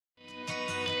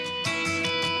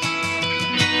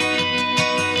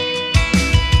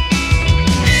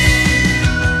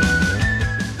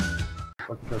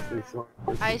dinosaurs.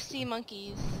 I see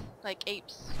monkeys, like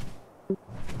apes.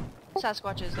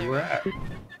 Sasquatches, there. Where at?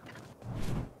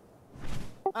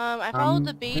 I followed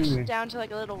the beach Maybe. down to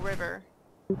like a little river.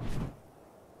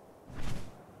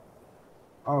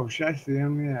 Oh, should I see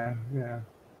him? Yeah, yeah.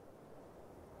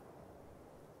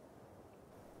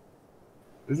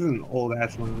 This is an old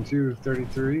ass one too,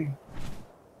 33.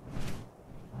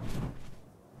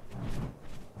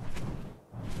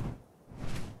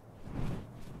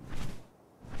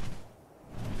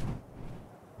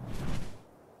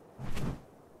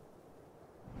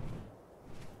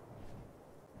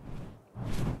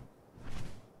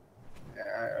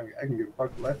 I can give a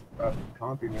fuck less about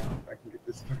Compy now if I can get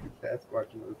this fucking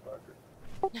Sasquatch motherfucker.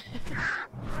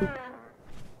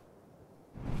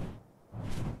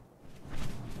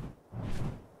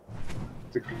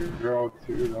 It's a girl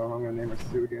too, though. I'm gonna name her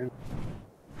Sue again.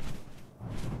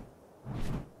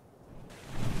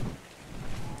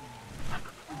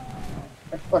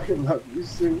 I fucking love you,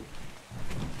 Sue.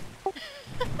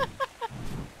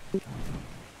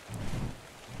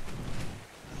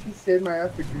 She saved my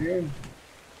ass again.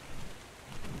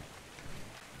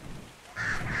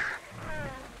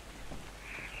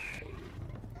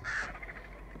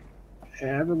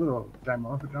 Yeah, I have a little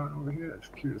dimorphodon over here. That's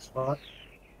cute as fuck.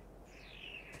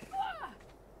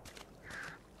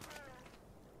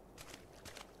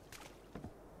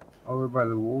 Over by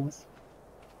the wolves.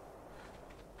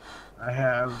 I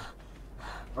have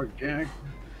organic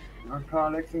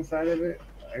narcotics inside of it.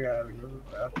 I gotta go to the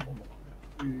bathroom.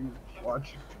 You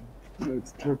watch.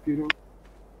 It's torpedo.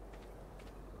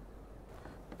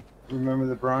 Remember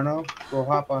the Brano? Go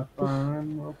hop on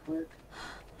phone real quick.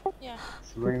 Yeah.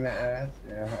 Swing that ass.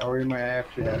 Yeah, or you might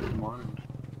actually have some on him.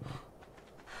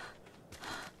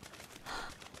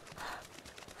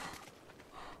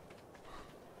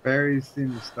 Berries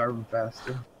seem to starve them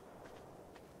faster.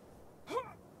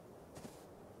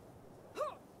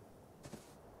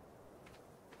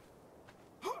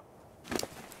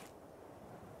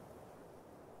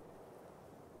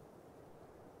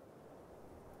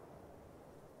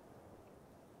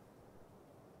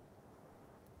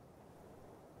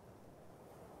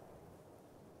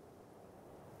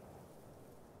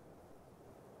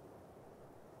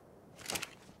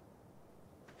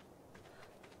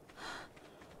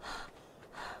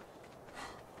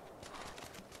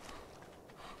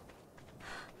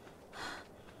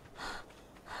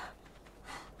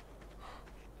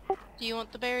 Do you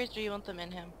want the berries or do you want them in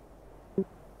him?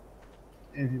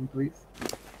 In him, please.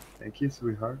 Thank you,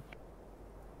 sweetheart.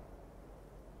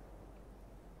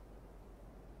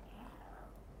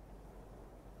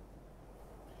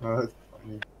 Oh, that's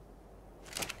funny.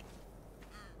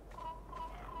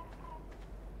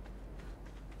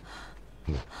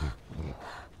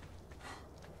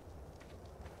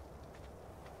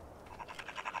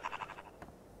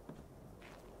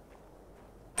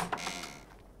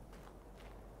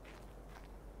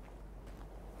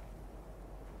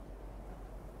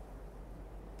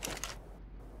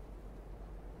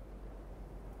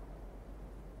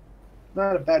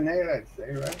 Not a bad name, I'd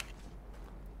say, right?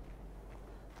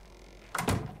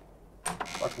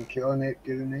 Fucking kill an ape,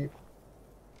 get an ape.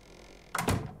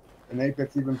 An ape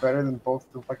that's even better than both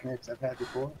the fucking apes I've had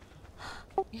before.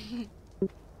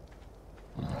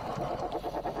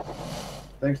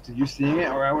 Thanks to you seeing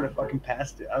it, or I would have fucking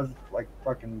passed it. I was like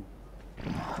fucking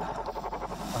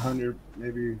 100,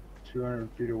 maybe 200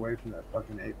 feet away from that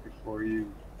fucking ape before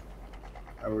you.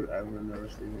 I would have never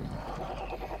seen it.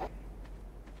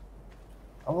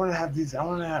 I want to have these. I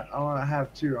want to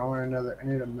have two. I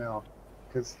need a male,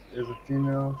 because there's a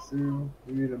female Sue.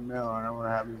 We need a male, and I want to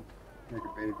have him make a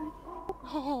baby.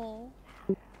 Oh.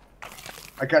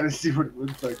 I gotta see what it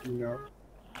looks like, you know.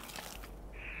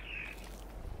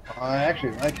 I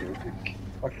actually like it. With the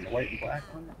fucking white and black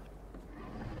on it.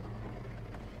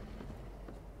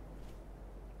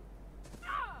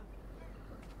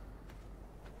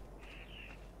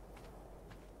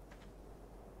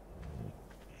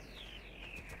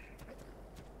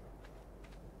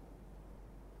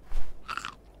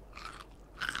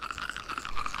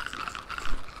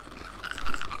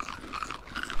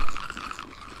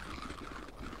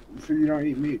 So you don't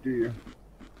eat meat, do you?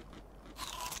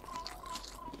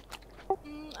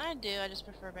 I do, I just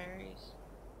prefer berries.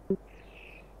 It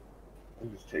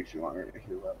just takes you longer to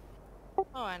heal up.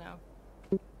 Oh, I know.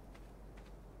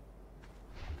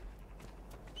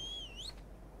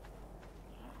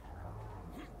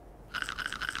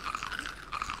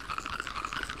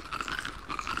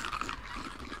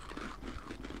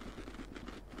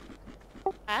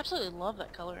 I absolutely love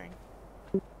that coloring.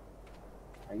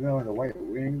 I know, the white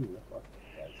wings and the fucking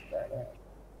that's badass.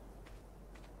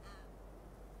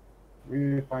 We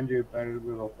need to find you a better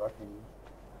little fucking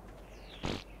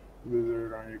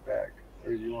lizard on your back.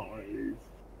 Or you want one of these.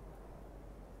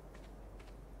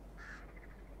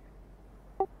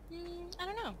 I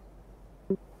don't know.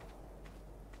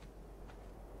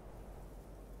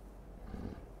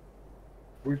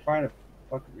 We find a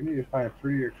fucking. We need to find a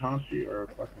prettier compy or a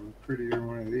fucking prettier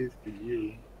one of these for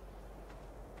you.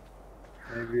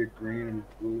 Maybe a green and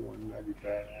blue one. That'd be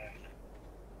badass.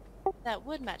 That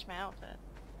would match my outfit.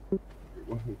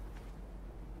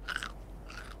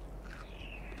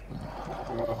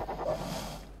 Oh, fuck.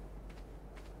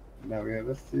 Now we have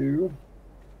a Sue.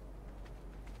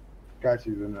 God,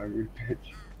 she's an ugly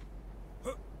bitch.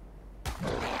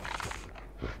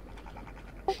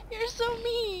 You're so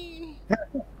mean!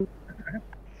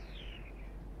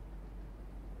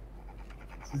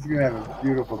 She's gonna have a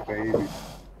beautiful baby.